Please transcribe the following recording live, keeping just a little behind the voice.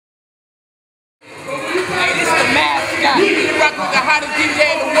You rock with the hottest DJ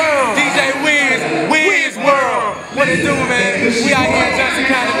in the world. DJ Wiz World. What it do, man? We out here in Johnson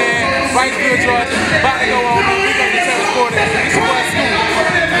County, man. Wrightsville, Georgia. About to go on. We gonna get transported. It's your boy Scoop.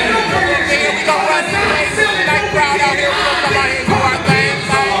 Yeah, we gonna run this night crowd out here. We gonna come out here and do our thing.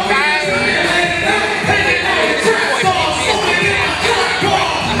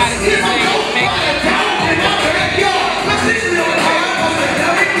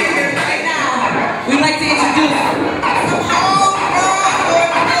 We'd like to introduce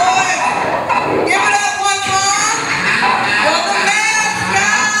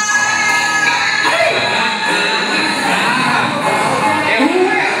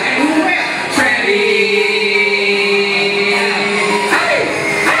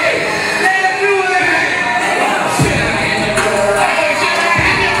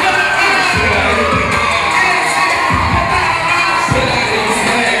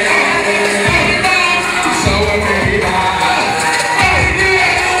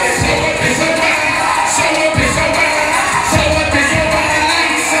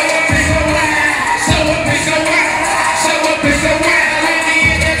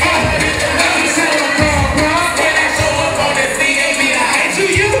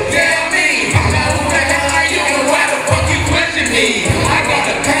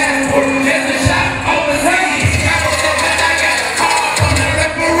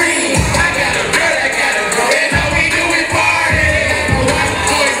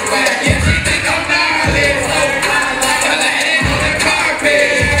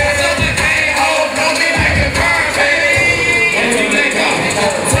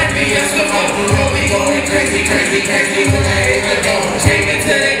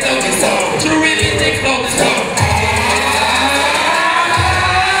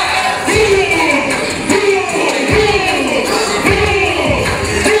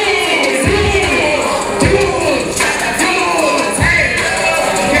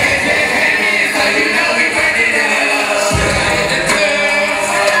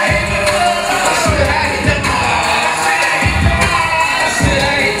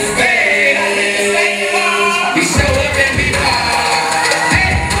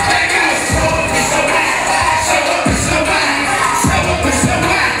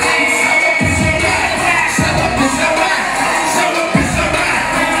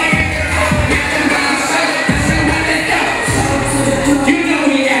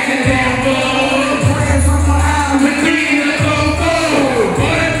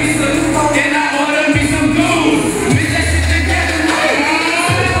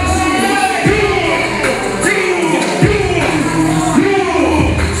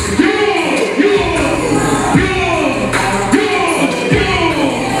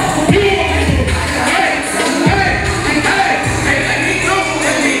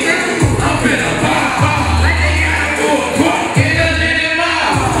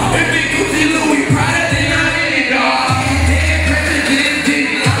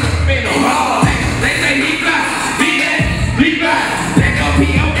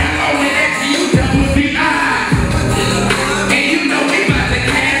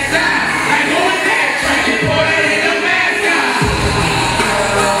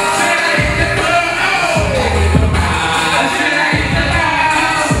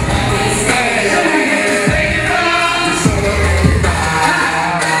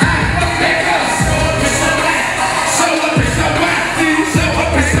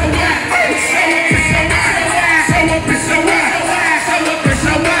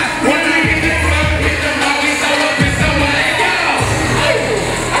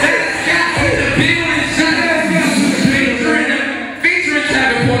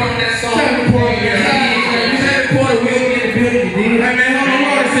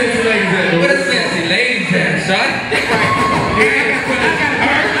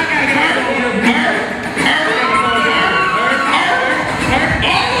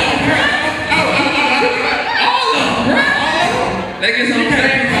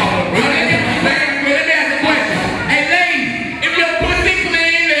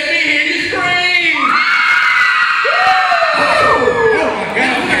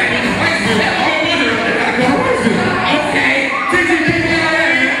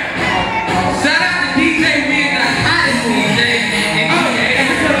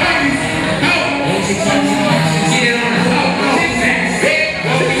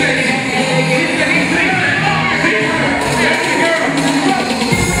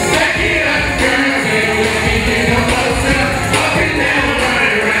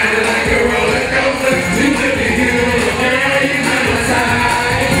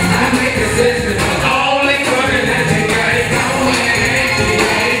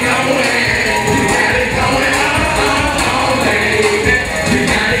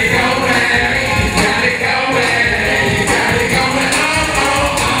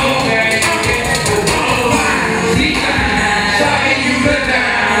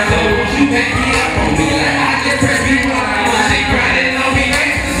back it up on me like I just pressed rewind. She grinding on me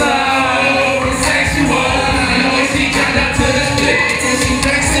extra slow, sexual. You know she jumped up to the split and she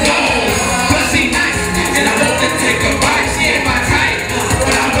flexible. But she nice and I want to take a bite. She ain't my type,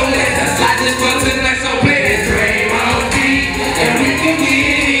 but I'm gonna let her slide this one tonight. So play this dream on me and we can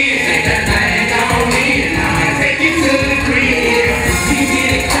get it. Take that thing on me and I'ma take you to the crib. We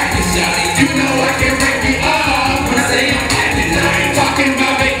get it crackin', shawty. You know I can break you off when I say I'm acting. I ain't talking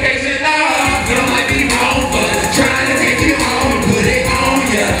about vacation, no. You might be wrong, but trying to take you home and put it on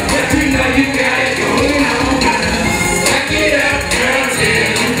ya. But you know you got it going on. Back it up, girl,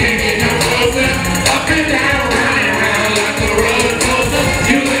 till you can't get no closer. Up and down, round and round like a roller coaster.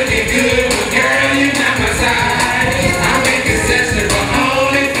 You looking good, but girl, you not my side. I make a session, but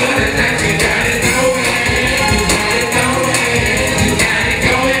only for the night. You got it going, you got it going, you got it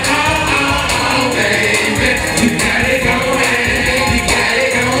going on, baby. You got it going, you got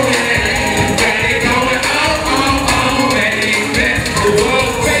it going, you got it going on, baby. Whoa,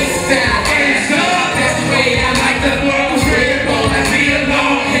 face down, hands up. That's the way I like the world. Straight roll, I be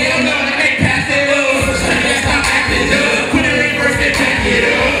alone. Hell no, I can't pass it up. Let's stop acting up. Put it reverse and back it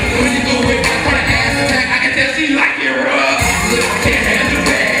up. When you go with back for the ass attack, I can tell she like it rough. Can't handle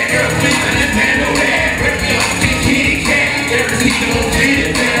that, girl, please understand no that. Break me off, kitty cat. Every season won't get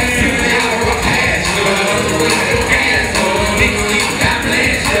it back. Simply out of a pass, asshole. Niggas keep got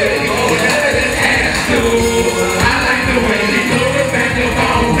plans, go whatever this ass do. I like the way we go back up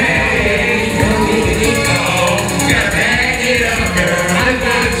on back. Gotta back it up, girl. I'm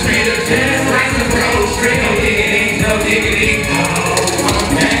gonna treat her just like some bros. Straight no diggity, no diggity, no.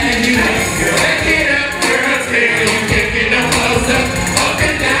 Back it up, girl. Back it up, girl. Till you can't get no closer. Up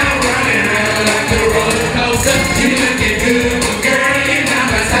and down, running around like a roller coaster. You looking good, but girl, you're not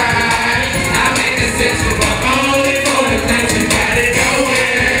my side. I make a session, but only for the night. You got it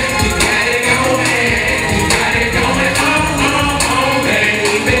going, you got it going, you got it going on, baby.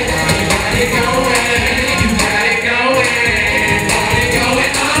 You got it going, you got it going,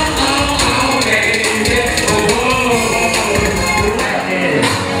 on, baby.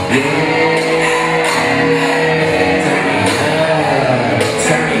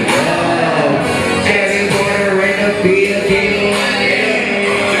 Turn me up, Jerry Porter in the field, getting money.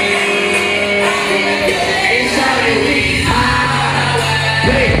 It's only we high,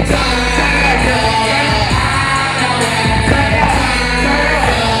 big time.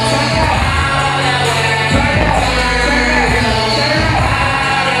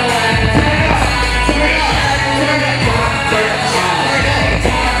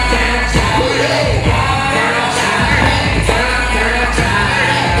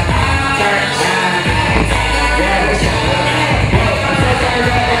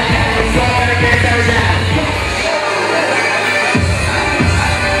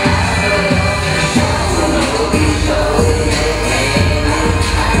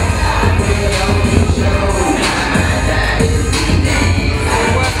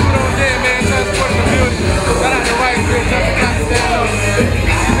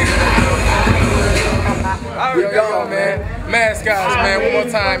 Yo, man. Mascots, man. One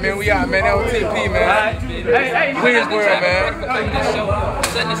more time, man. We out, man. LTP, man. Hey, WRIGHTSVILLE, man.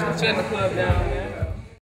 shutting the club down, man.